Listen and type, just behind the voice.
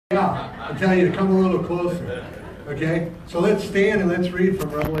off. I'm telling you to come a little closer. Okay? So let's stand and let's read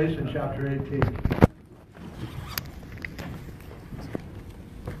from Revelation chapter 18.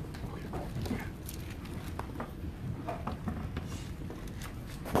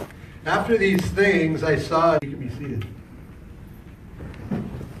 After these things I saw, you can be seated.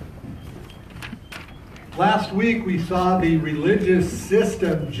 Last week we saw the religious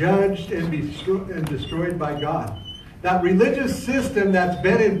system judged and destroyed by God. That religious system that's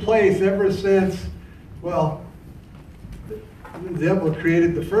been in place ever since, well, the devil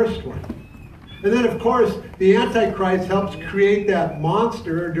created the first one. And then, of course, the Antichrist helps create that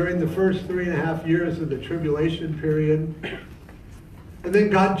monster during the first 3.5 years of the tribulation period. And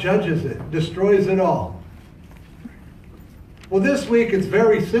then God judges it, destroys it all. Well, this week it's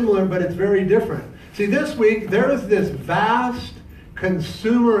very similar, but it's very different. See, this week there is this vast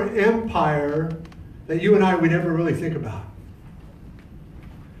consumer empire that you and I would never really think about.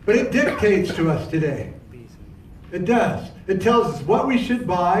 But it dictates to us today. It does. It tells us what we should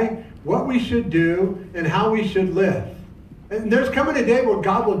buy, what we should do, and how we should live. And there's coming a day where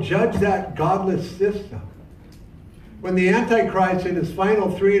God will judge that godless system. When the Antichrist in his final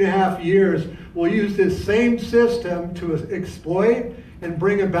 3.5 years will use this same system to exploit and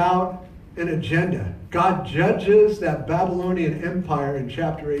bring about an agenda. God judges that Babylonian empire in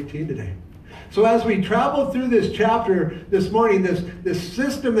chapter 18 today. So as we travel through this chapter this morning, this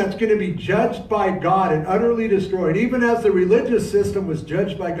system that's going to be judged by God and utterly destroyed, even as the religious system was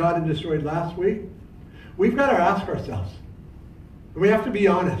judged by God and destroyed last week, we've got to ask ourselves, and we have to be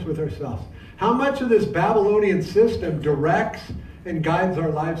honest with ourselves, how much of this Babylonian system directs and guides our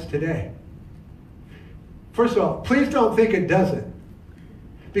lives today? First of all, please don't think it doesn't.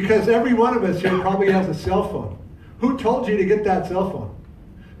 Because every one of us here probably has a cell phone. Who told you to get that cell phone?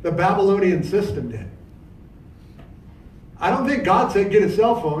 The Babylonian system did. I don't think God said get a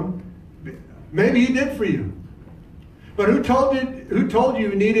cell phone. Maybe he did for you. But who told you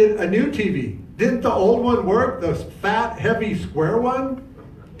you needed a new TV? Didn't the old one work? The fat, heavy, square one?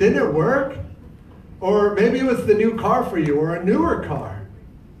 Didn't it work? Or maybe it was the new car for you, or a newer car.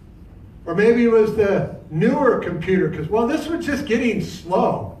 Or maybe it was the newer computer, because, well, this was just getting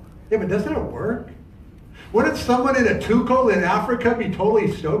slow. Yeah, but doesn't it work? Wouldn't someone in a tukul in Africa be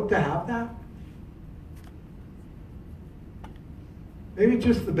totally stoked to have that? Maybe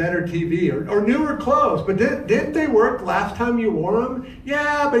just the better TV or newer clothes. But didn't they work last time you wore them?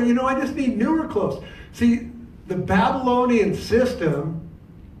 Yeah, but I just need newer clothes. See, the Babylonian system,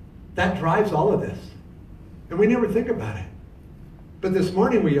 that drives all of this. And we never think about it. But this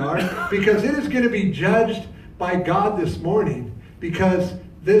morning we are, because it is going to be judged by God this morning, because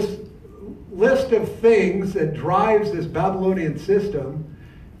this list of things that drives this Babylonian system,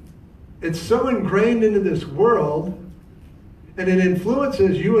 it's so ingrained into this world, and it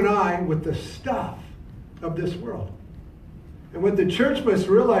influences you and I with the stuff of this world. And what the church must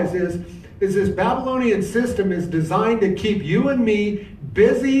realize is this Babylonian system is designed to keep you and me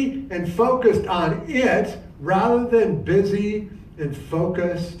busy and focused on it rather than busy and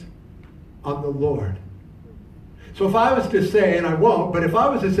focused on the Lord. So if I was to say, and I won't, but if I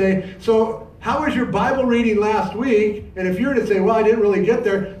was to say, so how was your Bible reading last week? And if you were to say, well, I didn't really get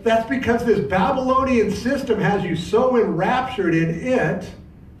there, that's because this Babylonian system has you so enraptured in it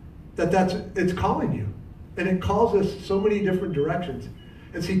that it's calling you. And it calls us so many different directions.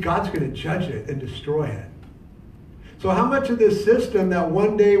 And see, God's going to judge it and destroy it. So how much of this system that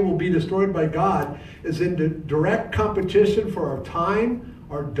one day will be destroyed by God is in direct competition for our time,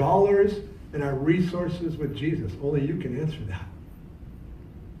 our dollars, and our resources with Jesus? Only you can answer that.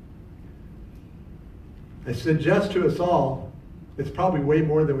 I suggest to us all, it's probably way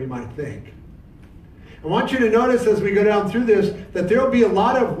more than we might think. I want you to notice as we go down through this that there will be a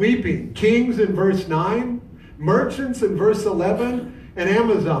lot of weeping. Kings in verse 9, merchants in verse 11, and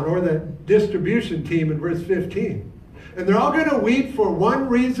Amazon, or the distribution team, in verse 15. And they're all going to weep for one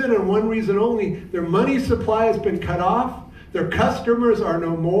reason and one reason only. Their money supply has been cut off, their customers are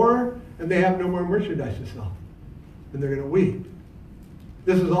no more, and they have no more merchandise to sell. And they're going to weep.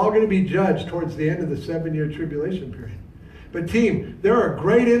 This is all going to be judged towards the end of the 7-year tribulation period. But team, there are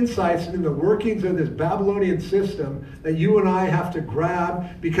great insights into the workings of this Babylonian system that you and I have to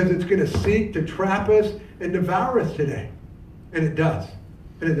grab, because it's going to seek to trap us and devour us today. And it does.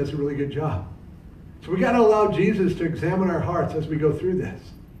 And it does a really good job. So we got to allow Jesus to examine our hearts as we go through this.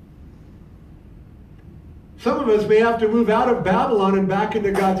 Some of us may have to move out of Babylon and back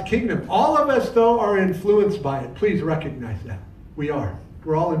into God's kingdom. All of us, though, are influenced by it. Please recognize that. We are.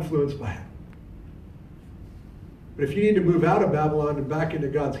 We're all influenced by it. But if you need to move out of Babylon and back into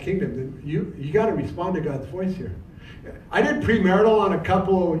God's kingdom, then you got to respond to God's voice here. I did premarital on a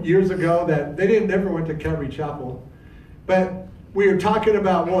couple years ago that they never went to Calvary Chapel. But we were talking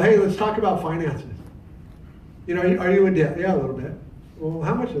about, well, hey, let's talk about finances. You know, are you in debt? Yeah, a little bit. Well,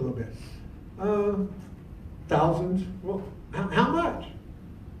 how much a little bit? Thousands. Well, how much?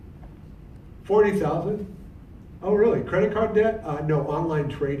 40,000. Oh, really? Credit card debt? No, online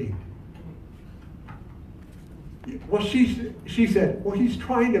trading. Well, she said, well, he's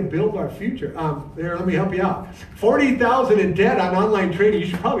trying to build our future. There, let me help you out. 40,000 in debt on online trading. You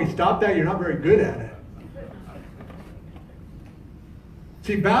should probably stop that. You're not very good at it.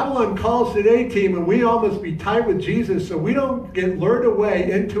 See, Babylon calls today, team, and we all must be tight with Jesus so we don't get lured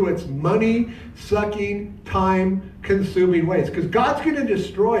away into its money-sucking, time-consuming ways. Because God's going to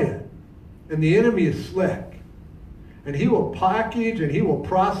destroy it. And the enemy is slick. And he will package and he will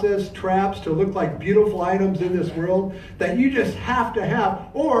process traps to look like beautiful items in this world that you just have to have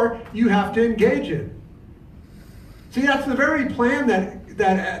or you have to engage in. See, that's the very plan that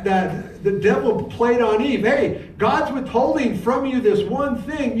the devil played on Eve. Hey, God's withholding from you this one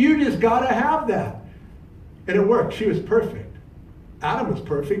thing. You just got to have that. And it worked. She was perfect. Adam was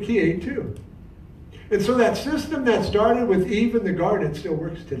perfect. He ate too. And so that system that started with Eve in the garden still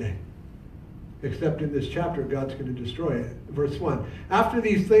works today. Except in this chapter, God's going to destroy it. Verse 1. After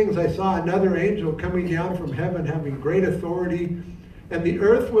these things, I saw another angel coming down from heaven, having great authority, and the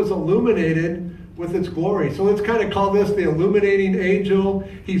earth was illuminated with its glory. So let's kind of call this the illuminating angel.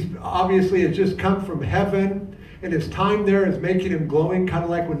 He's obviously has just come from heaven, and his time there is making him glowing, kind of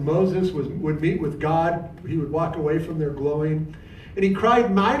like when Moses would meet with God. He would walk away from there glowing. And he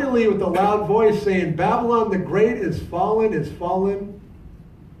cried mightily with a loud voice, saying, Babylon the Great is fallen,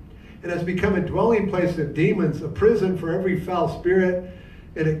 and has become a dwelling place of demons, a prison for every foul spirit,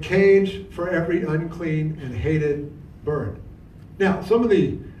 and a cage for every unclean and hated bird. Now, some of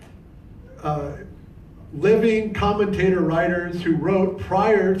the living commentator writers who wrote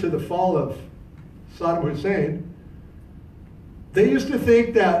prior to the fall of Saddam Hussein, they used to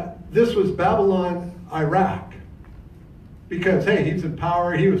think that this was Babylon, Iraq. Because, hey, he's in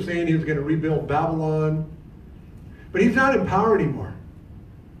power. He was saying he was going to rebuild Babylon. But he's not in power anymore.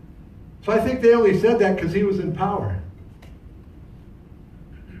 So I think they only said that because he was in power.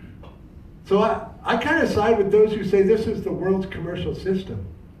 So I kind of side with those who say this is the world's commercial system,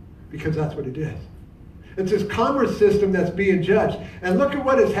 because that's what it is. It's this commerce system that's being judged. And look at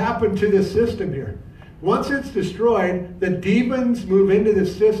what has happened to this system here. Once it's destroyed, the demons move into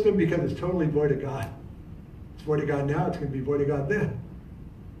this system because it's totally void of God. It's void of God now, it's going to be void of God then.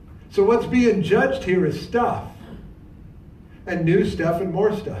 So what's being judged here is stuff. And new stuff and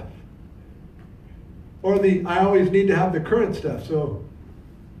more stuff. Or I always need to have the current stuff. So,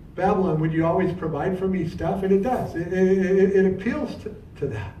 Babylon, would you always provide for me stuff? And it does. It appeals to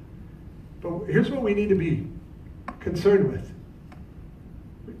that. But here's what we need to be concerned with.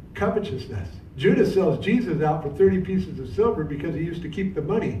 Covetousness. Judas sells Jesus out for 30 pieces of silver because he used to keep the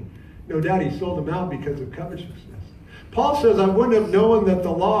money. No doubt he sold them out because of covetousness. Paul says, I wouldn't have known that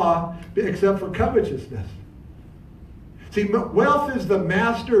the law except for covetousness. See, wealth is the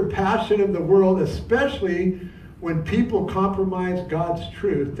master passion of the world, especially when people compromise God's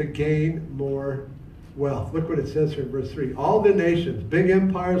truth to gain more wealth. Look what it says here in verse 3. All the nations, big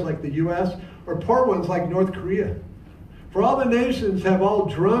empires like the U.S., or poor ones like North Korea. For all the nations have all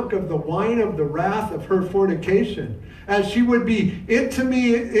drunk of the wine of the wrath of her fornication, as she would be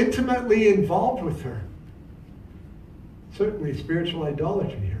intimately involved with her. Certainly spiritual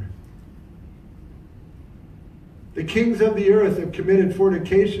idolatry here. The kings of the earth have committed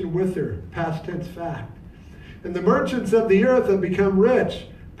fornication with her, past tense fact. And the merchants of the earth have become rich,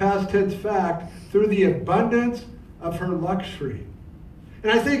 past tense fact, through the abundance of her luxury.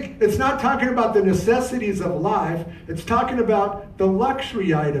 And I think it's not talking about the necessities of life, it's talking about the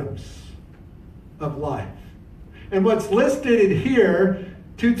luxury items of life. And what's listed in here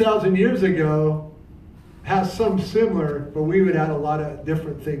 2,000 years ago has some similar, but we would add a lot of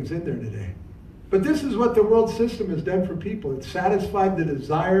different things in there today. But this is what the world system has done for people. It's satisfied the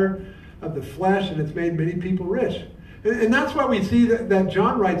desire of the flesh, and it's made many people rich. And that's why we see that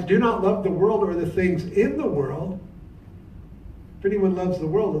John writes, do not love the world or the things in the world. If anyone loves the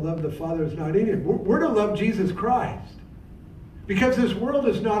world, the love of the Father is not in him. We're to love Jesus Christ. Because this world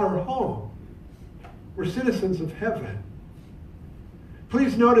is not our home. We're citizens of heaven.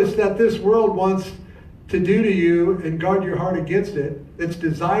 Please notice that this world wants to do to you and guard your heart against it. Its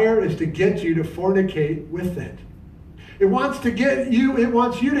desire is to get you to fornicate with it. It wants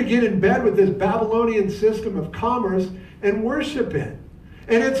you to get in bed with this Babylonian system of commerce and worship it.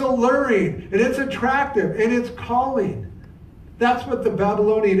 And it's alluring, and it's attractive, and it's calling. That's what the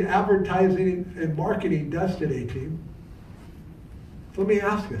Babylonian advertising and marketing does today, team. So let me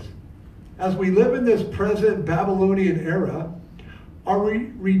ask us, as we live in this present Babylonian era, are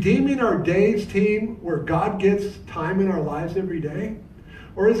we redeeming our days, team, where God gets time in our lives every day?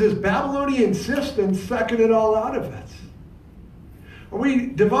 Or is this Babylonian system sucking it all out of us? Are we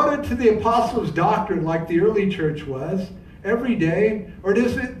devoted to the apostles' doctrine like the early church was every day? Or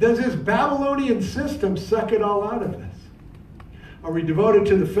does this Babylonian system suck it all out of us? Are we devoted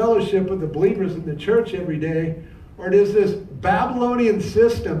to the fellowship of the believers in the church every day? Or does this Babylonian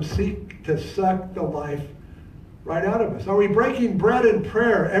system seek to suck the life right out of us? Are we breaking bread and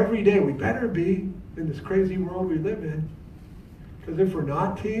prayer every day? We better be in this crazy world we live in. Because if we're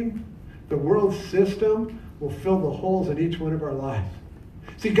not, team, the world system will fill the holes in each one of our lives.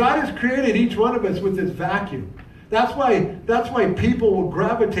 See, God has created each one of us with this vacuum. That's why people will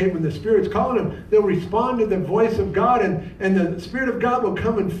gravitate when the Spirit's calling them. They'll respond to the voice of God, and the Spirit of God will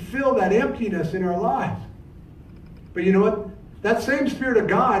come and fill that emptiness in our lives. But you know what? That same Spirit of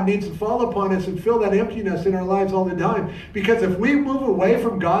God needs to fall upon us and fill that emptiness in our lives all the time. Because if we move away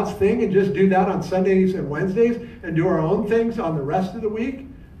from God's thing and just do that on Sundays and Wednesdays and do our own things on the rest of the week,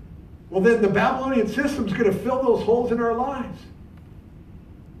 well, then the Babylonian system's going to fill those holes in our lives.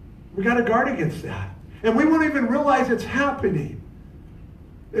 We got to guard against that. And we won't even realize it's happening.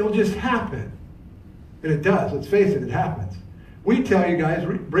 It'll just happen. And it does. Let's face it, it happens. We tell you guys,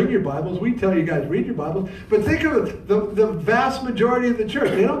 bring your Bibles. We tell you guys, read your Bibles. But think of it, the vast majority of the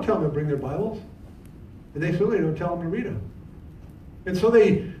church, they don't tell them to bring their Bibles. And they certainly don't tell them to read them. And so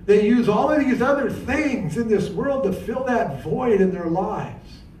they use all of these other things in this world to fill that void in their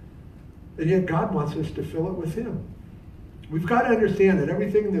lives. And yet God wants us to fill it with Him. We've got to understand that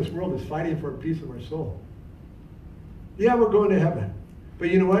everything in this world is fighting for a piece of our soul. Yeah, we're going to heaven. But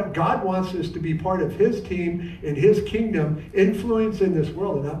you know what? God wants us to be part of His team in His kingdom, influencing this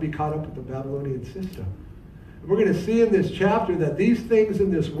world and not be caught up with the Babylonian system. And we're going to see in this chapter that these things in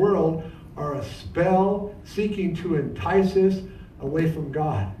this world are a spell seeking to entice us away from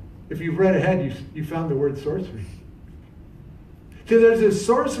God. If you've read ahead, you found the word sorcery. See, there's this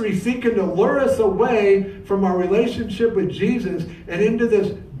sorcery seeking to lure us away from our relationship with Jesus and into this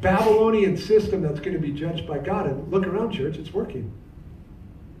Babylonian system that's going to be judged by God. And look around, church, it's working.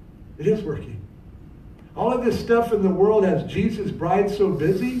 It is working. All of this stuff in the world has Jesus' bride so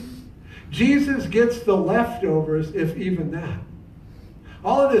busy. Jesus gets the leftovers, if even that.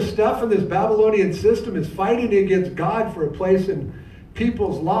 All of this stuff in this Babylonian system is fighting against God for a place in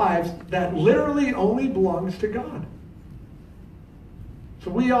people's lives that literally only belongs to God. So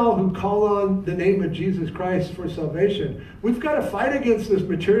we all who call on the name of Jesus Christ for salvation, we've got to fight against this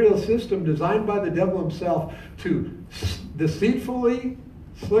material system designed by the devil himself to deceitfully,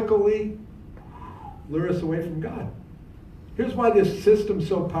 slickily lure us away from God. Here's why this system's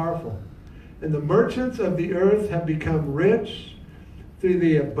so powerful. And the merchants of the earth have become rich through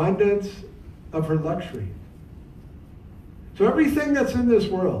the abundance of her luxury. So everything that's in this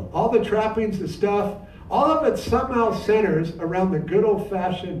world, all the trappings, the stuff, all of it somehow centers around the good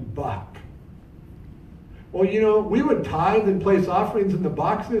old-fashioned buck. Well, you know, we would tithe and place offerings in the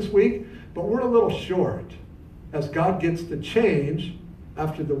box this week, but we're a little short as God gets the change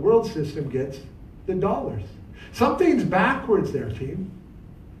after the world system gets the dollars. Something's backwards there, team.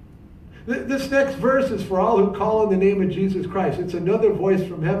 This next verse is for all who call on the name of Jesus Christ. It's another voice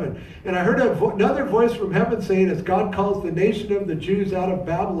from heaven. And I heard another voice from heaven saying, as God calls the nation of the Jews out of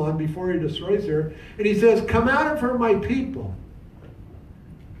Babylon before He destroys her, and He says, come out of her, my people.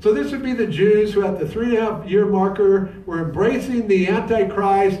 So this would be the Jews who at the 3.5-year marker were embracing the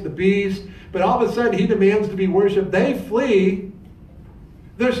Antichrist, the beast, but all of a sudden He demands to be worshipped. They flee.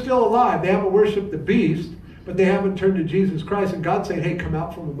 They're still alive. They haven't worshipped the beast, but they haven't turned to Jesus Christ. And God's saying, hey, come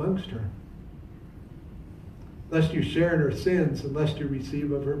out from amongst her, lest you share in her sins and lest you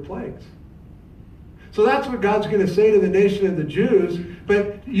receive of her plagues. So that's what God's going to say to the nation of the Jews.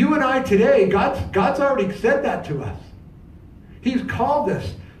 But you and I today, God's already said that to us. He's called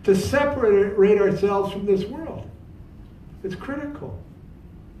us to separate ourselves from this world. It's critical.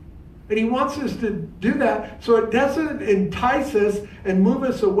 And He wants us to do that so it doesn't entice us and move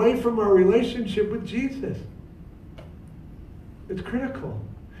us away from our relationship with Jesus. It's critical.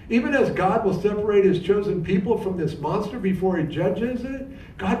 Even as God will separate His chosen people from this monster before He judges it,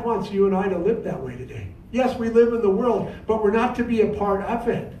 God wants you and I to live that way today. Yes, we live in the world, but we're not to be a part of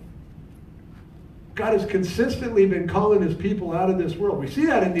it. God has consistently been calling His people out of this world. We see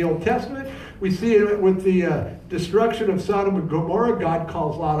that in the Old Testament. We see it with the destruction of Sodom and Gomorrah. God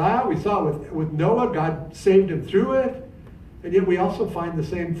calls Lot out. We saw it with Noah. God saved him through it. And yet we also find the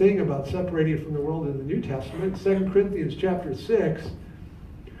same thing about separating from the world in the New Testament. 2 Corinthians chapter 6,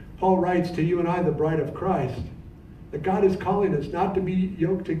 Paul writes to you and I, the bride of Christ, That God is calling us not to be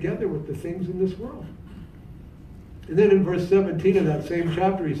yoked together with the things in this world. And then in verse 17 of that same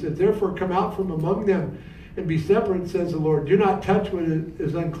chapter, he says, therefore come out from among them and be separate, says the Lord. Do not touch what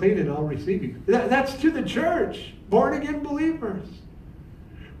is unclean, and I'll receive you. That's to the church, born-again believers.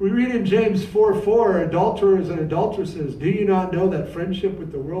 We read in James 4:4, adulterers and adulteresses, do you not know that friendship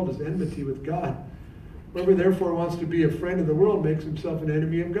with the world is enmity with God? Whoever therefore wants to be a friend of the world makes himself an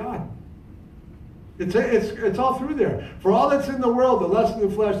enemy of God. It's all through there. For all that's in the world, the lust of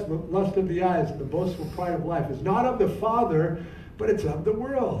the flesh, the lust of the eyes, and the boastful pride of life is not of the Father, but it's of the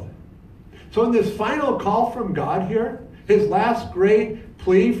world. So in this final call from God here, his last great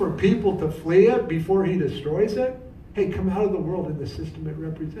plea for people to flee it before he destroys it, hey, come out of the world in the system it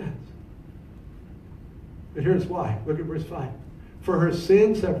represents. And here's why. Look at verse 5. For her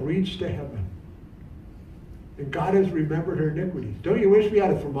sins have reached to heaven, and God has remembered her iniquities. Don't you wish we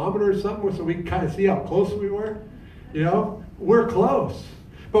had a thermometer or something so we can kind of see how close we were? You know, we're close.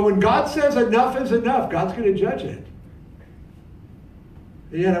 But when God says enough is enough, God's going to judge it.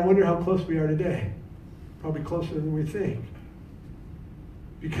 And yet I wonder how close we are today. Probably closer than we think.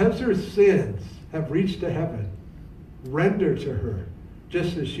 Because her sins have reached to heaven, render to her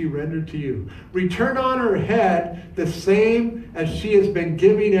just as she rendered to you. Return on her head the same as she has been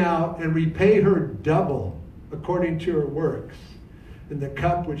giving out, and repay her double according to her works. And the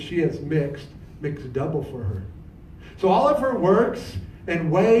cup which she has mix double for her. So all of her works and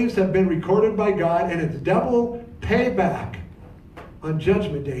ways have been recorded by God, and it's double payback on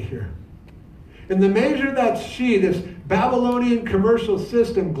Judgment Day here. In the measure that she, this Babylonian commercial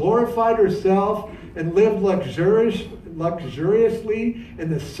system, glorified herself and lived luxuriously in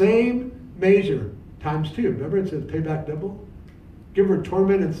the same measure, times two. Remember it says payback double? Give her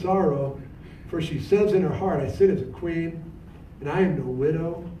torment and sorrow, for she says in her heart, I sit as a queen, and I am no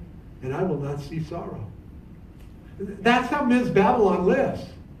widow, and I will not see sorrow. That's how Ms. Babylon lives.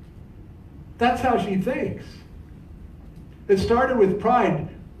 That's how she thinks. It started with pride.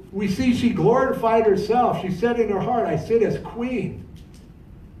 We see she glorified herself. She said in her heart, I sit as queen.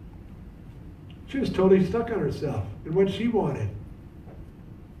 She was totally stuck on herself and what she wanted.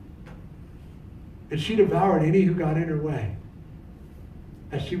 And she devoured any who got in her way,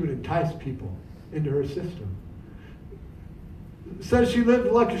 as she would entice people into her system. It says she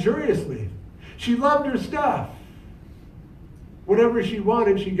lived luxuriously. She loved her stuff. Whatever she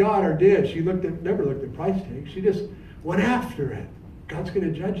wanted, she got or did. She never looked at price tags. She just went after it. God's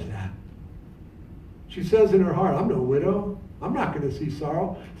going to judge that. She says in her heart, I'm no widow. I'm not going to see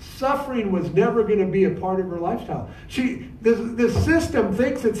sorrow. Suffering was never going to be a part of her lifestyle. This system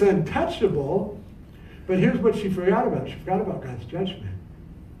thinks it's untouchable, but here's what she forgot about. She forgot about God's judgment.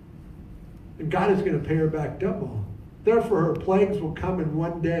 And God is going to pay her back double. Therefore, her plagues will come in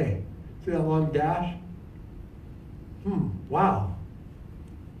one day. See that long dash? Wow.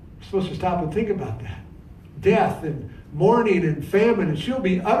 We're supposed to stop and think about that. Death and mourning and famine, and she'll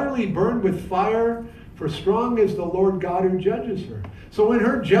be utterly burned with fire, for strong is the Lord God who judges her. So when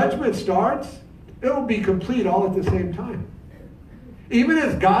her judgment starts, it will be complete all at the same time. Even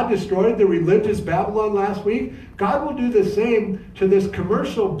as God destroyed the religious Babylon last week, God will do the same to this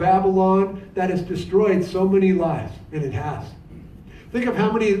commercial Babylon that has destroyed so many lives, and it has. Think of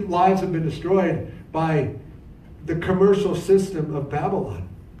how many lives have been destroyed by the commercial system of Babylon.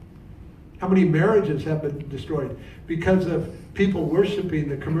 How many marriages have been destroyed because of people worshiping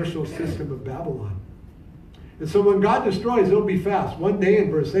the commercial system of Babylon? And so when God destroys, it'll be fast. 1 day in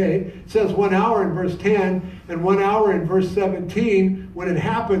verse 8, it says 1 hour in verse 10, and 1 hour in verse 17. When it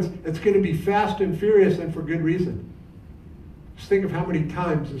happens, it's going to be fast and furious, and for good reason. Just think of how many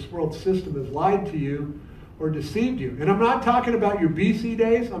times this world system has lied to you or deceived you. And I'm not talking about your BC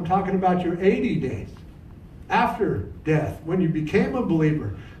days. I'm talking about your 80 days after death, when you became a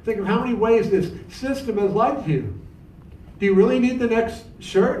believer. Think of how many ways this system has lied to you. Do you really need the next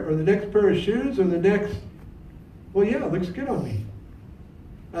shirt or the next pair of shoes or the next... Well, yeah, it looks good on me.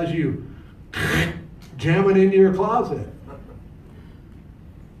 As you jam it into your closet.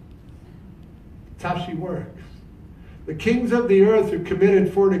 That's how she works. The kings of the earth who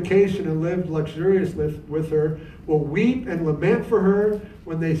committed fornication and lived luxuriously with her will weep and lament for her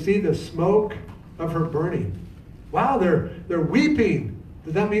when they see the smoke of her burning. Wow, they're weeping.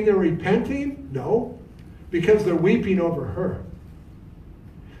 Does that mean they're repenting? No, because they're weeping over her.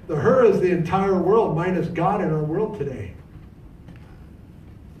 The her is the entire world minus God in our world today.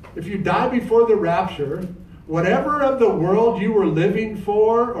 If you die before the rapture, whatever of the world you were living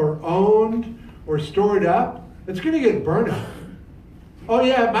for or owned or stored up, it's going to get burned up. Oh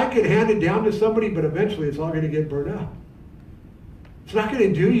yeah, it might get handed down to somebody, but eventually it's all going to get burned up. It's not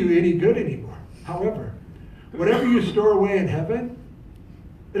going to do you any good anymore. However, Whatever you store away in heaven,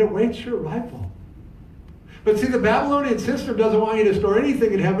 it awaits your arrival. But see, the Babylonian system doesn't want you to store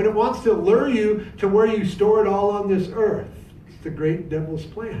anything in heaven. It wants to lure you to where you store it all on this earth. It's the great devil's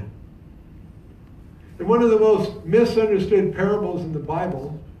plan. And one of the most misunderstood parables in the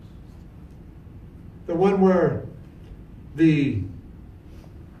Bible, the one where the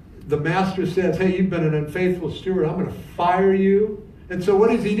master says, hey, you've been an unfaithful steward. I'm going to fire you. And so what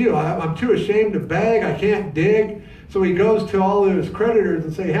does he do? I'm too ashamed to beg. I can't dig. So he goes to all of his creditors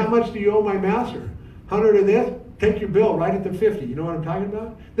and say, how much do you owe my master? 100 of this? Take your bill right at the 50. You know what I'm talking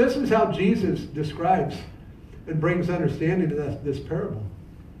about? This is how Jesus describes and brings understanding to this parable.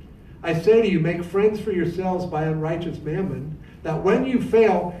 I say to you, make friends for yourselves by unrighteous mammon, that when you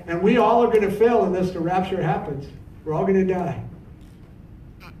fail, and we all are going to fail unless the rapture happens, we're all going to die,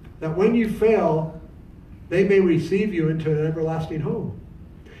 that when you fail, they may receive you into an everlasting home.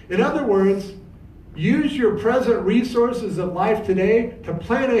 In other words, use your present resources of life today to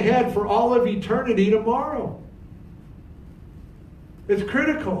plan ahead for all of eternity tomorrow. It's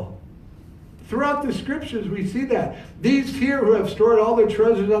critical. Throughout the scriptures, we see that. These here who have stored all their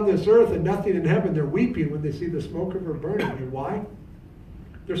treasures on this earth and nothing in heaven, they're weeping when they see the smoke of her burning. And why?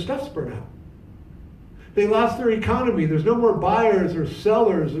 Their stuff's burnt out. They lost their economy. There's no more buyers or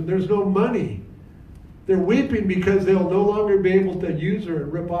sellers, and there's no money. They're weeping because they'll no longer be able to use her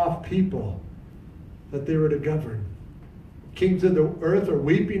and rip off people that they were to govern. Kings of the earth are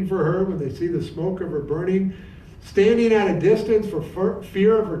weeping for her when they see the smoke of her burning. Standing at a distance for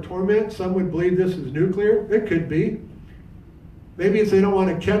fear of her torment. Some would believe this is nuclear. It could be. Maybe it's they don't want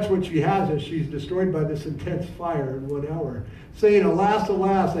to catch what she has as she's destroyed by this intense fire in 1 hour. Saying, alas,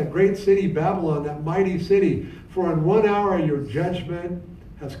 alas, that great city Babylon, that mighty city, for in 1 hour your judgment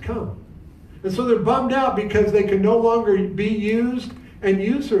has come. And so they're bummed out because they can no longer be used and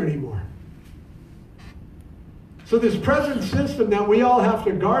use her anymore. So this present system that we all have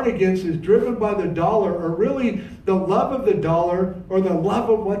to guard against is driven by the dollar, or really the love of the dollar, or the love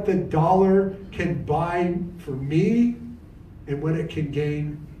of what the dollar can buy for me and what it can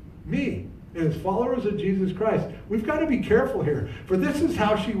gain me. And as followers of Jesus Christ, we've got to be careful here, for this is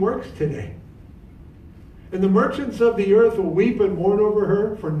how she works today. And the merchants of the earth will weep and mourn over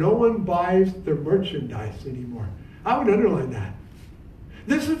her, for no one buys their merchandise anymore. I would underline that.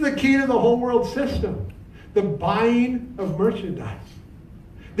 This is the key to the whole world system. The buying of merchandise.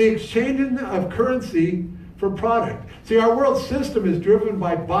 The exchanging of currency for product. See, our world system is driven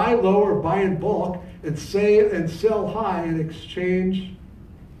by buy low or buy in bulk and sell high in exchange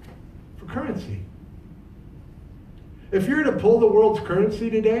for currency. If you were to pull the world's currency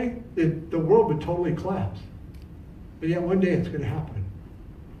today, the world would totally collapse. But yet one day it's going to happen.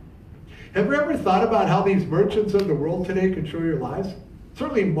 Have you ever thought about how these merchants of the world today control your lives?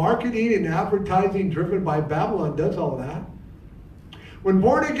 Certainly marketing and advertising driven by Babylon does all of that. When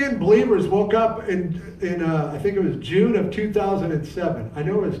born-again believers woke up in I think it was June of 2007. I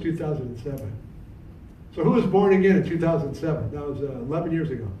know it was 2007. So who was born again in 2007? That was 11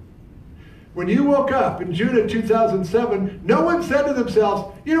 years ago. When you woke up in June of 2007, no one said to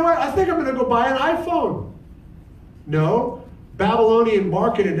themselves, you know what, I think I'm going to go buy an iPhone. No, Babylonian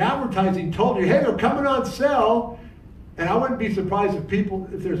market and advertising told you, hey, they're coming on sale. And I wouldn't be surprised if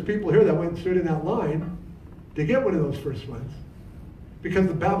there's people here that went and stood in that line to get one of those first ones. Because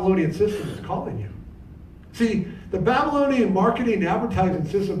the Babylonian system is calling you. See, the Babylonian marketing and advertising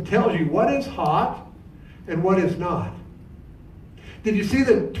system tells you what is hot and what is not. Did you see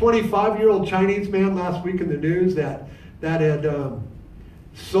the 25-year-old Chinese man last week in the news that had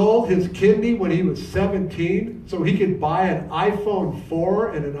sold his kidney when he was 17 so he could buy an iPhone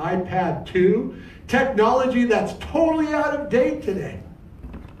 4 and an iPad 2? Technology that's totally out of date today.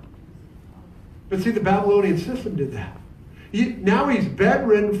 But see, the Babylonian system did that. Now he's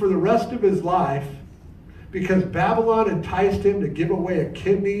bedridden for the rest of his life because Babylon enticed him to give away a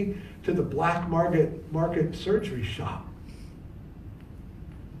kidney to the black market surgery shop.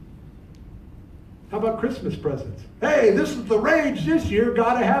 How about Christmas presents? Hey, this is the rage this year,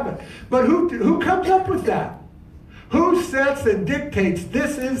 gotta have it. But who comes up with that? Who sets and dictates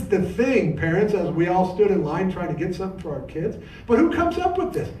this is the thing, parents, as we all stood in line trying to get something for our kids? But who comes up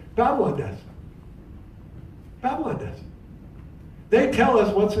with this? Babylon does. Babylon does. They tell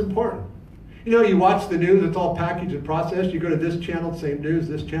us what's important. You know, you watch the news, it's all packaged and processed. You go to this channel, same news,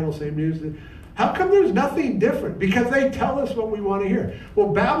 this channel, same news. How come there's nothing different? Because they tell us what we want to hear. Well,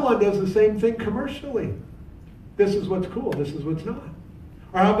 Babylon does the same thing commercially. This is what's cool, this is what's not.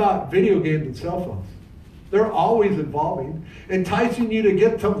 Or how about video games and cell phones? They're always evolving, enticing you to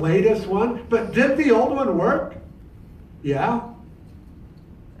get the latest one. But did the old one work? Yeah.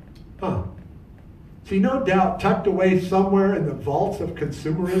 Huh. See, no doubt tucked away somewhere in the vaults of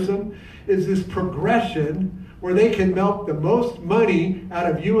consumerism is this progression where they can milk the most money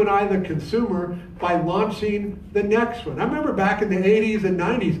out of you and I, the consumer, by launching the next one. I remember back in the 80s and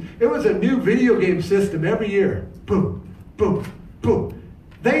 90s, it was a new video game system every year. Boom, boom, boom.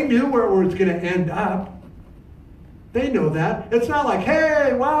 They knew where it was going to end up. They know that. It's not like,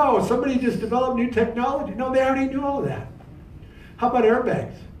 hey, wow, somebody just developed new technology. No, they already knew all that. How about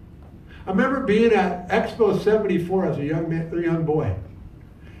airbags? I remember being at Expo 74 as a young boy.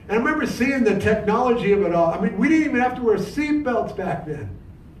 And I remember seeing the technology of it all. I mean, we didn't even have to wear seat belts back then.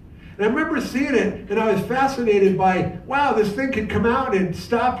 And I remember seeing it, and I was fascinated by, wow, this thing could come out and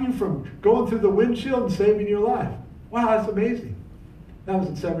stop you from going through the windshield and saving your life. Wow, that's amazing. That was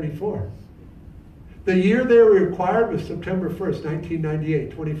in 74. The year they were required was September 1st,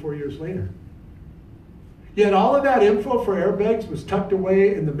 1998, 24 years later. Yet all of that info for airbags was tucked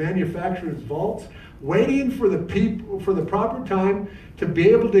away in the manufacturer's vaults, waiting for the proper time to be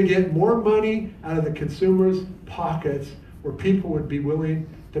able to get more money out of the consumer's pockets where people would be willing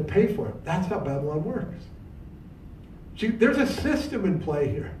to pay for it. That's how Babylon works. See, there's a system in play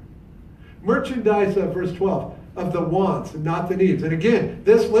here. Merchandise, verse 12, of the wants and not the needs. And again,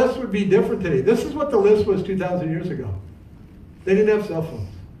 this list would be different today. This is what the list was 2,000 years ago. They didn't have cell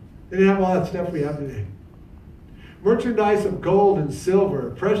phones. They didn't have all that stuff we have today. Merchandise of gold and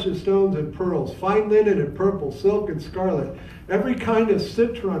silver, precious stones and pearls, fine linen and purple, silk and scarlet, every kind of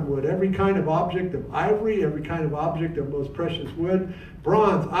citron wood, every kind of object of ivory, every kind of object of most precious wood,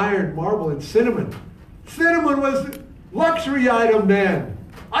 bronze, iron, marble, and cinnamon. Cinnamon was luxury item then.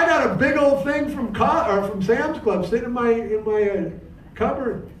 I got a big old thing from Sam's Club sitting in my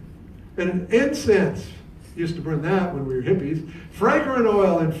cupboard. And incense, used to burn that when we were hippies. Fragrant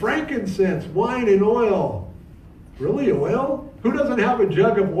oil and frankincense, wine and oil. Really, oil? Who doesn't have a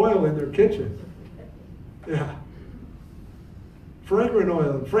jug of oil in their kitchen? Yeah. Fragrant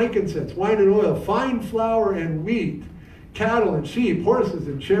oil and frankincense, wine and oil, fine flour and wheat, cattle and sheep, horses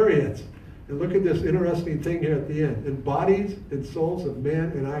and chariots. And look at this interesting thing here at the end. And bodies and souls of men,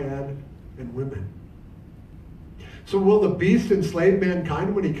 and I added, and women. So will the beast enslave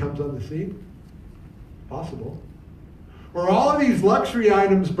mankind when he comes on the scene? Possible. Or all of these luxury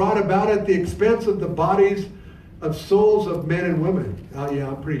items brought about at the expense of the bodies of souls of men and women? Yeah,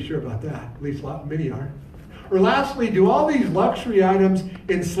 I'm pretty sure about that. At least many are. Or lastly, do all these luxury items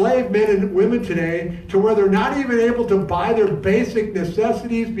enslave men and women today to where they're not even able to buy their basic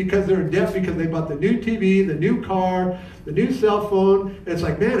necessities because they're in debt because they bought the new TV, the new car, the new cell phone. And it's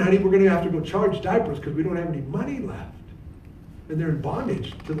like, man, honey, we're going to have to go charge diapers because we don't have any money left. And they're in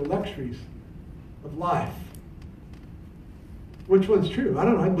bondage to the luxuries of life. Which one's true? I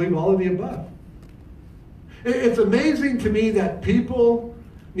don't know. I believe all of the above. It's amazing to me that people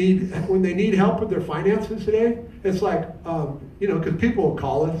when they need help with their finances today, it's like, because people will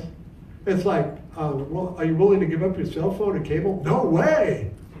call us. It's like, well, are you willing to give up your cell phone and cable? No way.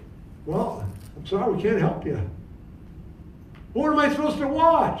 Well, I'm sorry, we can't help you. What am I supposed to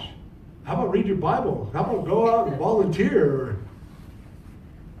watch? How about read your Bible? How about go out and volunteer?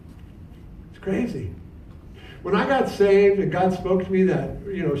 It's crazy. When I got saved and God spoke to me that,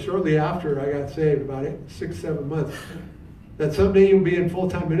 shortly after I got saved, about 6-7 months, that someday you'll be in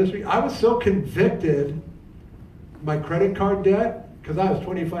full-time ministry, I was so convicted my credit card debt, because I was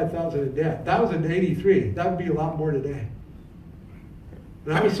 $25,000 in debt. That was in '83. That would be a lot more today.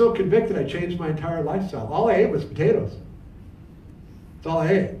 And I was so convicted I changed my entire lifestyle. All I ate was potatoes. That's all I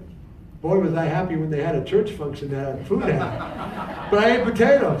ate. Boy, was I happy when they had a church function that had food at. But I ate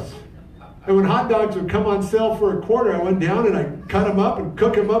potatoes. And when hot dogs would come on sale for $0.25, I went down and I cut them up and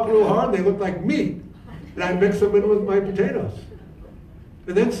cook them up real hard, and they looked like meat. And I mixed them in with my potatoes.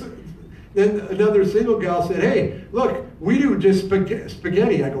 And then another single gal said, hey, look, we do just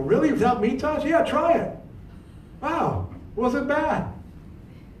spaghetti. I go, really? Without meat sauce? Yeah, try it. Wow, wasn't bad.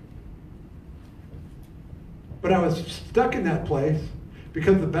 But I was stuck in that place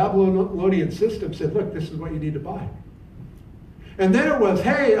because the Babylonian system said, look, this is what you need to buy. And then it was,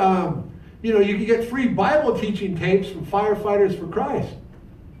 hey, you can get free Bible teaching tapes from Firefighters for Christ.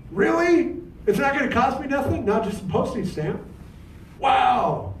 Really? It's not going to cost me nothing? Not just a postage stamp.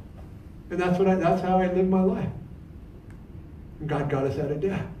 Wow. And that's how I lived my life. And God got us out of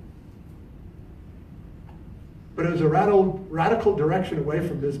debt. But it was a radical direction away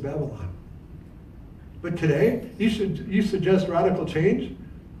from this Babylon. But today, you suggest radical change?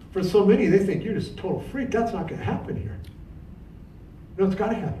 For so many, they think you're just a total freak. That's not going to happen here. No, it's got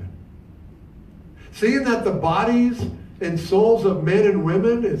to happen. Seeing that the bodies and souls of men and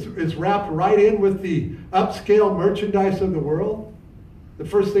women is wrapped right in with the upscale merchandise of the world, The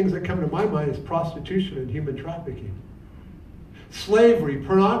first things that come to my mind is prostitution and human trafficking. Slavery,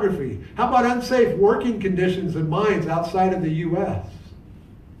 pornography. How about unsafe working conditions in mines outside of the U.S.?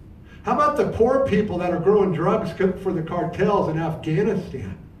 How about the poor people that are growing drugs for the cartels in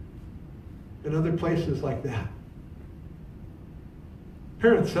Afghanistan and other places like that?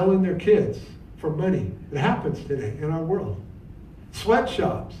 Parents selling their kids for money. It happens today in our world.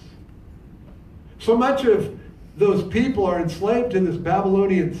 Sweatshops. So much of those people are enslaved to this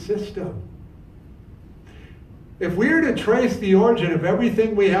Babylonian system. If we were to trace the origin of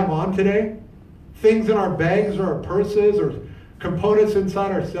everything we have on today, things in our bags or our purses or components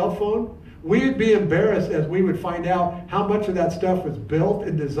inside our cell phone, we'd be embarrassed as we would find out how much of that stuff was built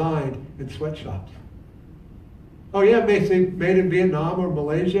and designed in sweatshops. Oh yeah, it may say made in Vietnam or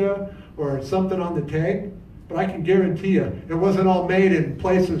Malaysia or something on the tag, but I can guarantee you it wasn't all made in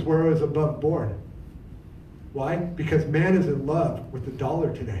places where it was above board. Why? Because man is in love with the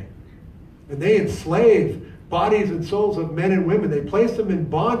dollar today. And they enslave bodies and souls of men and women. They place them in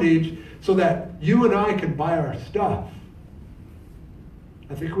bondage so that you and I can buy our stuff.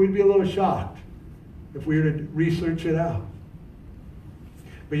 I think we'd be a little shocked if we were to research it out.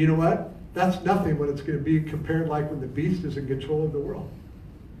 But you know what? That's nothing when it's going to be compared like when the beast is in control of the world.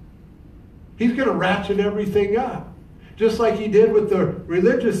 He's going to ratchet everything up. Just like he did with the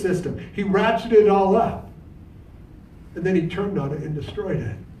religious system. He ratcheted it all up. And then he turned on it and destroyed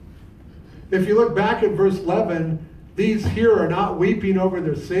it. If you look back at verse 11, these here are not weeping over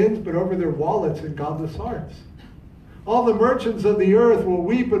their sins, but over their wallets and godless hearts. All the merchants of the earth will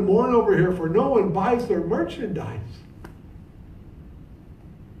weep and mourn over here, for no one buys their merchandise.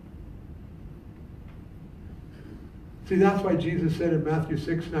 See, that's why Jesus said in Matthew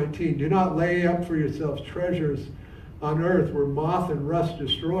 6:19, do not lay up for yourselves treasures on earth where moth and rust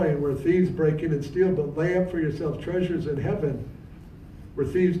destroy and where thieves break in and steal, but lay up for yourselves treasures in heaven where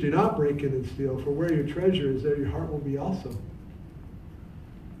thieves do not break in and steal. For where your treasure is, there your heart will be also.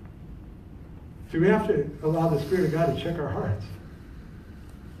 See, we have to allow the Spirit of God to check our hearts.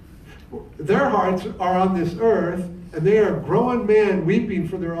 Their hearts are on this earth, and they are growing men weeping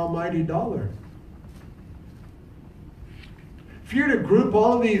for their almighty dollar. If you were to group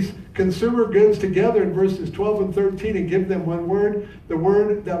all of these consumer goods together in verses 12 and 13 and give them one word, the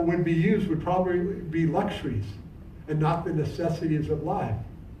word that would be used would probably be luxuries and not the necessities of life.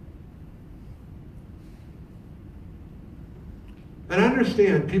 And I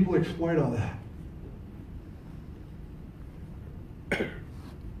understand people exploit all that.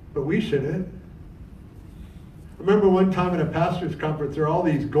 But we shouldn't. I remember one time at a pastor's conference, there were all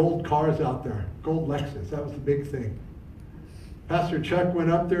these gold cars out there. Gold Lexus, that was the big thing. Pastor Chuck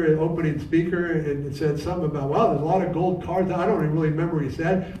went up there, an opening speaker, and said something about, wow, there's a lot of gold cars. I don't even really remember what he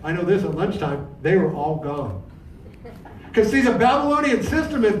said. I know this at lunchtime, they were all gone. Because see, the Babylonian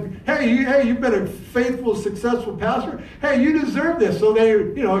system is, hey, you've been a faithful, successful pastor. Hey, you deserve this. So they,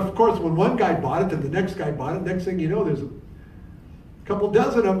 of course, when one guy bought it, then the next guy bought it. Next thing you know, there's a couple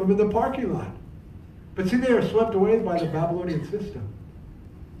dozen of them in the parking lot. But see, they are swept away by the Babylonian system.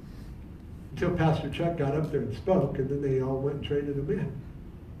 Until Pastor Chuck got up there and spoke, and then they all went and traded them in.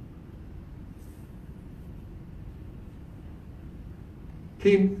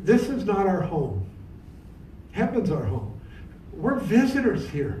 Team, this is not our home. Heaven's our home. We're visitors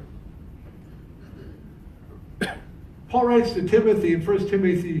here. Paul writes to Timothy in 1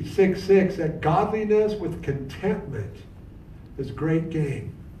 Timothy 6:6 that godliness with contentment is great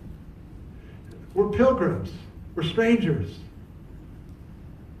gain. We're pilgrims. We're strangers.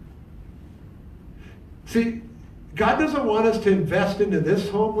 See, God doesn't want us to invest into this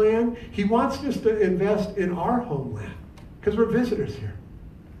homeland. He wants us to invest in our homeland because we're visitors here.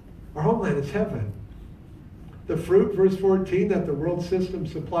 Our homeland is heaven. The fruit, verse 14, that the world system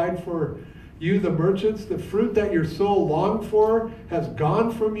supplied for you, the merchants, the fruit that your soul longed for has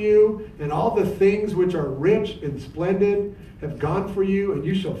gone from you, and all the things which are rich and splendid have gone for you, and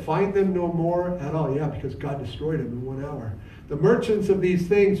you shall find them no more at all. Yeah, because God destroyed them in 1 hour. The merchants of these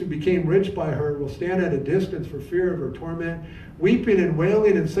things who became rich by her will stand at a distance for fear of her torment, weeping and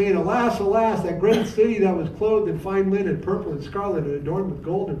wailing and saying, alas, alas, that great city that was clothed in fine linen, purple and scarlet, and adorned with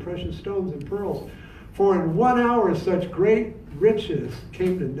gold and precious stones and pearls. For in 1 hour such great riches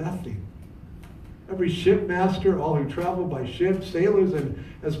came to nothing. Every shipmaster, all who traveled by ship, sailors, and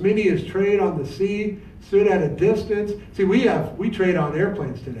as many as trade on the sea, stood at a distance. See, we trade on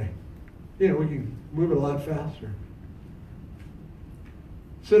airplanes today. We can move it a lot faster.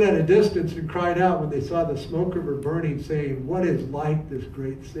 Stood at a distance and cried out when they saw the smoke of her burning, saying, what is like this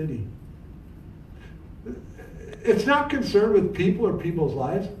great city? It's not concerned with people or people's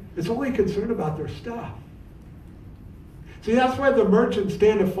lives. It's only concerned about their stuff. See, that's why the merchants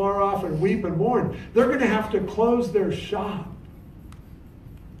stand afar off and weep and mourn. They're going to have to close their shop.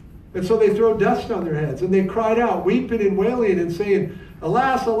 And so they throw dust on their heads, and they cried out, weeping and wailing and saying,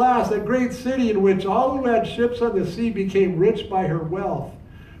 alas, alas, that great city in which all who had ships on the sea became rich by her wealth.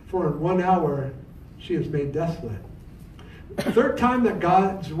 For in 1 hour she is made desolate. Third time that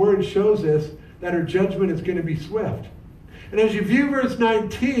God's word shows us that her judgment is going to be swift. And as you view verse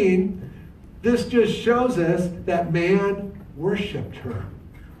 19, this just shows us that man worshipped her.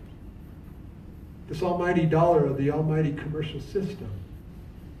 This almighty dollar of the almighty commercial system.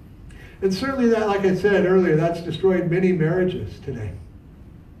 And certainly that, like I said earlier, that's destroyed many marriages today.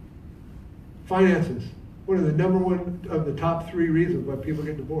 Finances, one of the number one of the top 3 reasons why people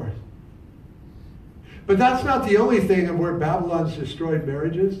get divorced. But that's not the only thing of where Babylon's destroyed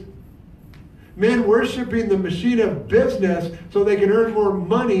marriages. Men worshiping the machine of business so they can earn more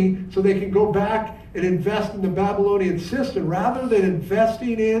money, so they can go back and invest in the Babylonian system, rather than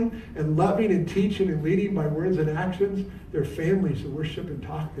investing in and loving and teaching and leading by words and actions their families to worship and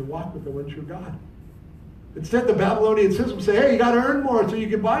talk and walk with the one true God. Instead, the Babylonian system say, hey, you got to earn more so you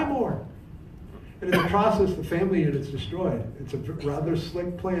can buy more. And in the process, the family unit's destroyed. It's a rather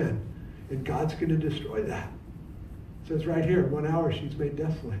slick plan, and God's going to destroy that. It says right here, 1 hour she's made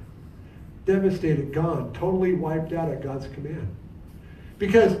desolate. Devastated, gone, totally wiped out at God's command.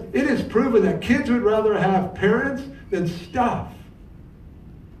 Because it is proven that kids would rather have parents than stuff.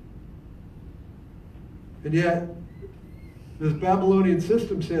 And yet, this Babylonian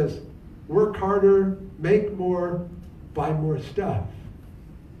system says, work harder, make more, buy more stuff.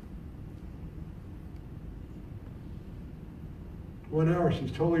 One hour,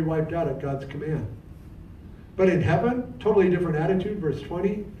 she's totally wiped out at God's command. But in heaven, totally different attitude, verse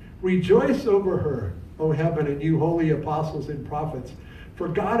 20. Rejoice over her, O heaven, and you holy apostles and prophets, for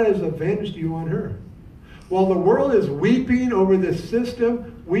God has avenged you on her. While the world is weeping over this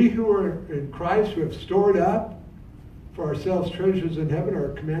system, we who are in Christ, who have stored up for ourselves treasures in heaven,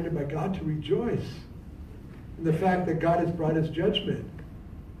 are commanded by God to rejoice in the fact that God has brought his judgment.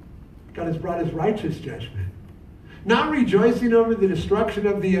 God has brought his righteous judgment. Not rejoicing over the destruction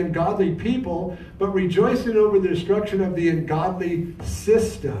of the ungodly people, but rejoicing over the destruction of the ungodly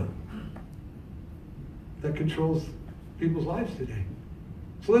system that controls people's lives today.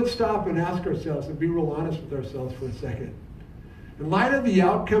 So let's stop and ask ourselves and be real honest with ourselves for a second. In light of the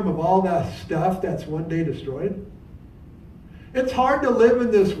outcome of all that stuff that's one day destroyed, it's hard to live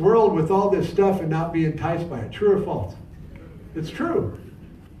in this world with all this stuff and not be enticed by it. True or false? It's true.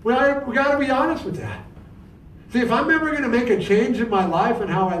 We got to be honest with that. See, if I'm ever going to make a change in my life and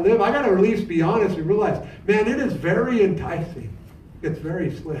how I live, I got to at least be honest and realize, man, it is very enticing. It's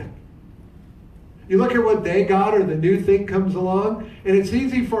very slick. You look at what they got or the new thing comes along, and it's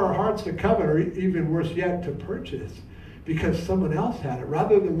easy for our hearts to covet, or even worse yet, to purchase, because someone else had it.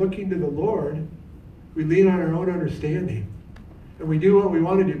 Rather than looking to the Lord, we lean on our own understanding. And we do what we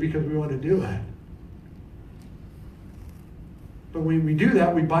want to do because we want to do it. But when we do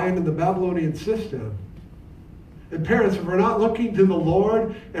that, we buy into the Babylonian system. And parents, if we're not looking to the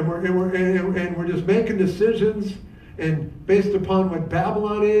Lord and we're just making decisions and based upon what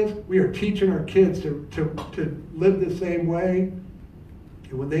Babylon is, we are teaching our kids to live the same way.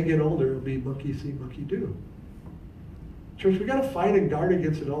 And when they get older, it'll be monkey see, monkey do. Church, we got to fight and guard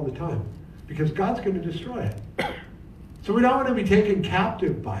against it all the time because God's going to destroy it. So we don't want to be taken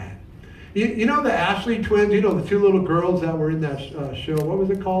captive by it. You know the Ashley twins, you know the 2 little girls that were in that show, what was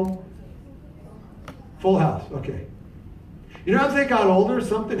it called? Full House, okay. You know, as they got older,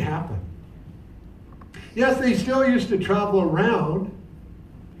 something happened. Yes, they still used to travel around,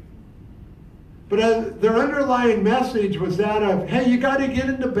 but their underlying message was that of, hey, you got to get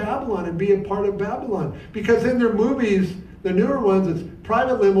into Babylon and be a part of Babylon. Because in their movies, the newer ones, it's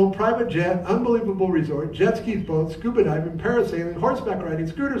private limo, private jet, unbelievable resort, jet skis, boats, scuba diving, parasailing, horseback riding,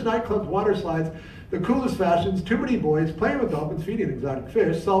 scooters, nightclubs, water slides, the coolest fashions, too many boys, playing with dolphins, feeding exotic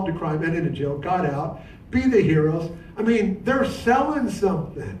fish, solved a crime, ended in jail, got out, be the heroes. I mean, they're selling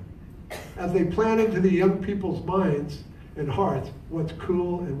something as they plant into the young people's minds and hearts what's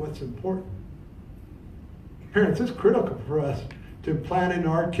cool and what's important. Parents, it's critical for us to plant into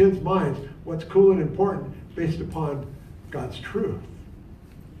our kids' minds what's cool and important based upon God's truth.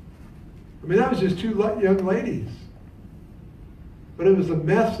 I mean, that was just 2 young ladies. But it was a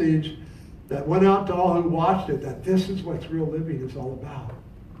message that went out to all who watched it, that this is what real living is all about.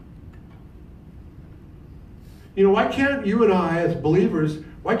 You know, why can't you and I, as believers,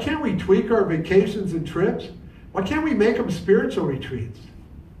 why can't we tweak our vacations and trips? Why can't we make them spiritual retreats?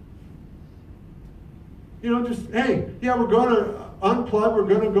 You know, just, hey, yeah, we're going to unplug, we're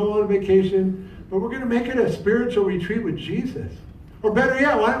going to go on vacation, but we're going to make it a spiritual retreat with Jesus. Or better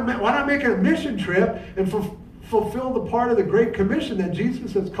yet, why not make it a mission trip and fulfill the part of the Great Commission that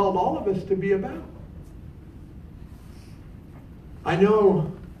Jesus has called all of us to be about? I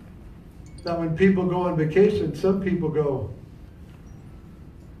know that when people go on vacation, some people go,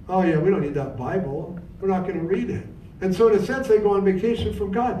 oh yeah, we don't need that Bible. We're not going to read it. And so in a sense, they go on vacation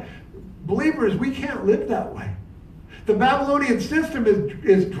from God. Believers, we can't live that way. The Babylonian system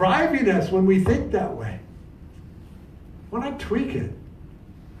is driving us when we think that way. Why not tweak it?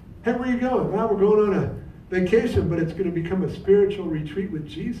 Hey, where are you going? Well, we're going on a vacation, but it's going to become a spiritual retreat with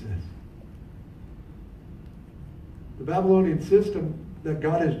Jesus. The Babylonian system that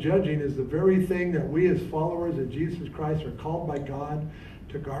God is judging is the very thing that we as followers of Jesus Christ are called by God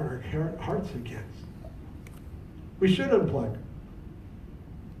to guard our hearts against. We should unplug.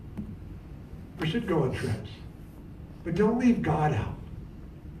 We should go on trips. But don't leave God out.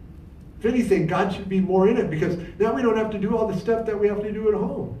 If anything, God should be more in it, because now we don't have to do all the stuff that we have to do at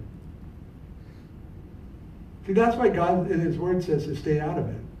home. See, that's why God in His Word says to stay out of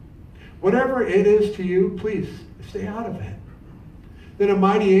it. Whatever it is to you, please stay out of it. Then a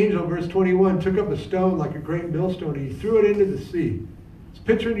mighty angel, verse 21, took up a stone like a great millstone, and he threw it into the sea. Just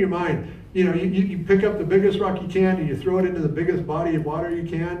picture in your mind, you pick up the biggest rock you can and you throw it into the biggest body of water you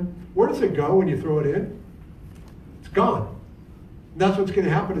can. Where does it go when you throw it in? It's gone. And that's what's going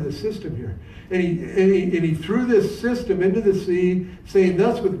to happen to the system here. And he threw this system into the sea, saying,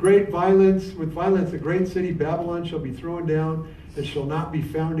 thus with violence, the great city Babylon shall be thrown down and shall not be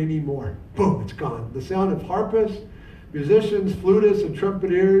found anymore. Boom, it's gone. The sound of harpists, musicians, flutists, and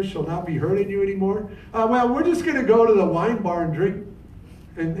trumpeters shall not be heard in you anymore. Well, we're just going to go to the wine bar and drink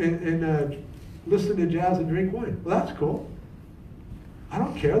and listen to jazz and drink wine. Well, that's cool. I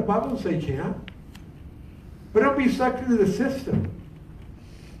don't care. The Bible doesn't say you can't. But don't be sucked into the system.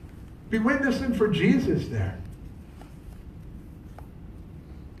 Be witnessing for Jesus there.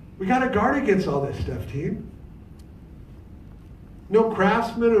 We got to guard against all this stuff, team. No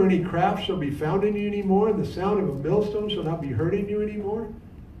craftsman or any craft shall be found in you anymore, and the sound of a millstone shall not be heard in you anymore.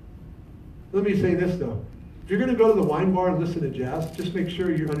 Let me say this, though. If you're going to go to the wine bar and listen to jazz, just make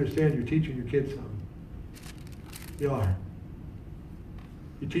sure you understand you're teaching your kids something. You are.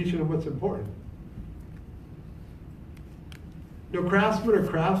 You're teaching them what's important. No craftsman or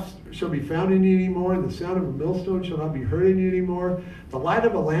crafts shall be found in you anymore, and the sound of a millstone shall not be heard in you anymore. The light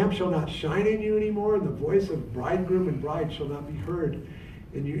of a lamp shall not shine in you anymore, and the voice of bridegroom and bride shall not be heard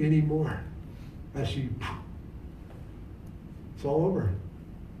in you anymore. It's all over.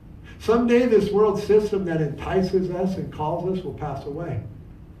 Someday this world system that entices us and calls us will pass away.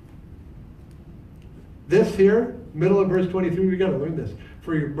 This here, middle of verse 23, we got to learn this.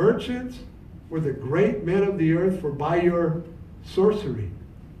 For your merchants were the great men of the earth, for by your sorcery,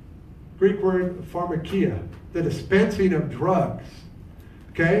 Greek word pharmakia, the dispensing of drugs.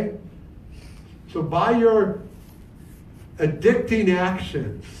 Okay? So by your addicting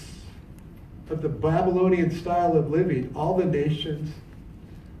actions of the Babylonian style of living, all the nations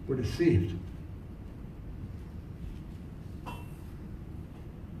were deceived.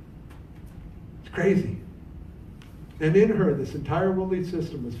 It's crazy. And in her, this entire worldly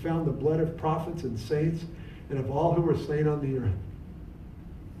system was found the blood of prophets and saints and of all who were slain on the earth.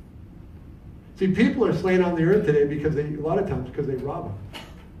 See, people are slain on the earth today because a lot of times because they rob them.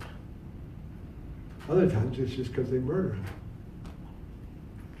 Other times it's just because they murder them.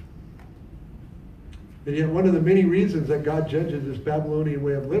 And yet one of the many reasons that God judges this Babylonian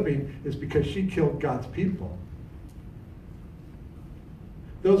way of living is because she killed God's people.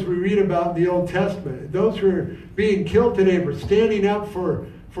 Those we read about in the Old Testament, those who are being killed today for standing up for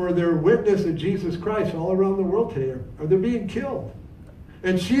their witness of Jesus Christ all around the world today, or they're being killed.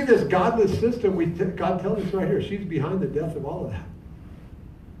 And she, this godless system, God tells us right here, she's behind the death of all of that.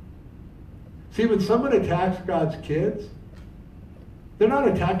 See, when someone attacks God's kids, they're not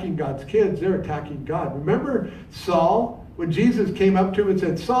attacking God's kids, they're attacking God. Remember Saul, when Jesus came up to him and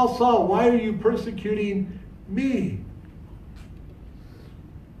said, Saul, Saul, why are you persecuting me?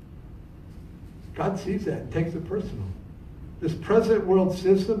 God sees that and takes it personal. This present world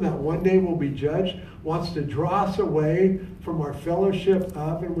system that one day will be judged wants to draw us away from our fellowship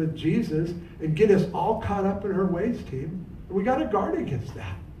of and with Jesus and get us all caught up in her ways, team. And we got to guard against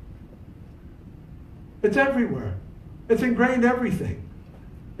that. It's everywhere. It's ingrained in everything.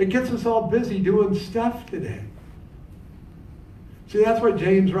 It gets us all busy doing stuff today. See, that's why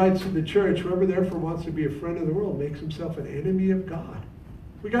James writes to the church, whoever therefore wants to be a friend of the world makes himself an enemy of God.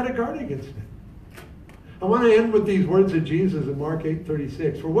 We got to guard against it. I want to end with these words of Jesus in Mark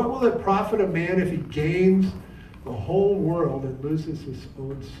 8:36. For what will it profit a man if he gains the whole world and loses his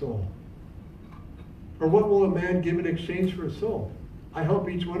own soul? Or what will a man give in exchange for a soul? I hope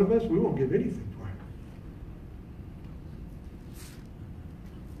each one of us, we won't give anything for it.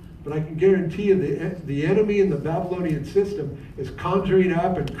 But I can guarantee you the enemy in the Babylonian system is conjuring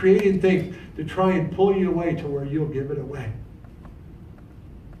up and creating things to try and pull you away to where you'll give it away.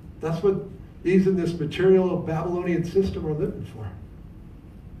 That's what these in this material Babylonian system are living for.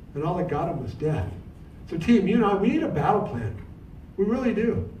 And all that got them was death. So team, you and I, we need a battle plan. We really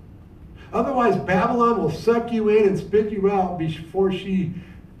do. Otherwise, Babylon will suck you in and spit you out because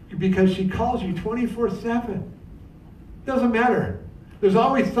she calls you 24/7. Doesn't matter. There's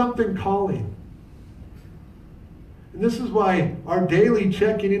always something calling. And this is why our daily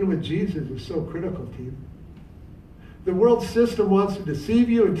checking in with Jesus is so critical, team. The world system wants to deceive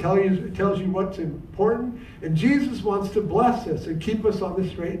you and tells you what's important, and Jesus wants to bless us and keep us on the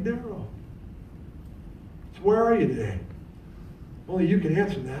straight and narrow. So where are you today? Only you can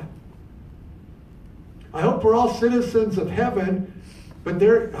answer that. I hope we're all citizens of heaven, but I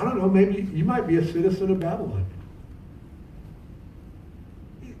don't know, maybe you might be a citizen of Babylon.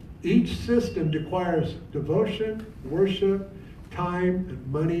 Each system requires devotion, worship, time,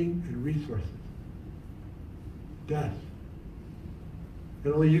 and money, and resources. Death.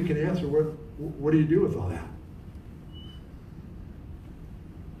 And only you can answer, what do you do with all that?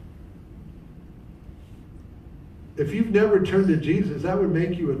 If you've never turned to Jesus, that would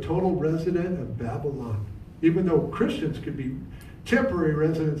make you a total resident of Babylon. Even though Christians could be temporary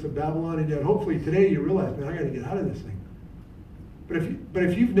residents of Babylon, and yet hopefully today you realize, man, I got to get out of this thing. But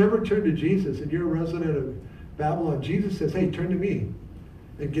if you've never turned to Jesus and you're a resident of Babylon, Jesus says, hey, turn to me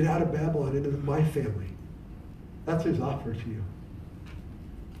and get out of Babylon into my family. That's his offer to you.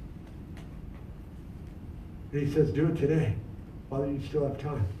 And he says, do it today while you still have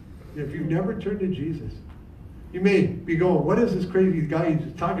time. If you've never turned to Jesus, you may be going, what is this crazy guy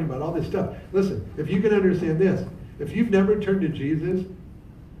he's talking about, all this stuff? Listen, if you can understand this, if you've never turned to Jesus,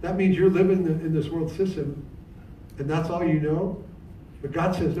 that means you're living in this world system, and that's all you know. But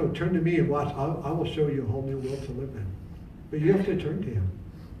God says, no, turn to me and watch. I will show you a whole new world to live in. But you have to turn to him.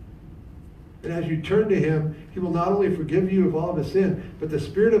 And as you turn to him, he will not only forgive you of all of his sin, but the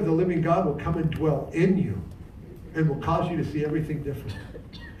Spirit of the living God will come and dwell in you and will cause you to see everything different.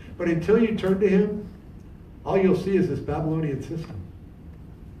 But until you turn to him, all you'll see is this Babylonian system.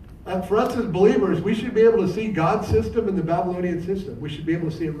 For us as believers, we should be able to see God's system and the Babylonian system. We should be able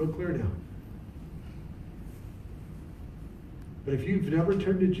to see it real clear now. But if you've never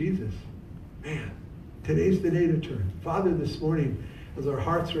turned to Jesus, man, today's the day to turn. Father, this morning, as our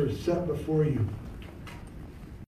hearts are set before you,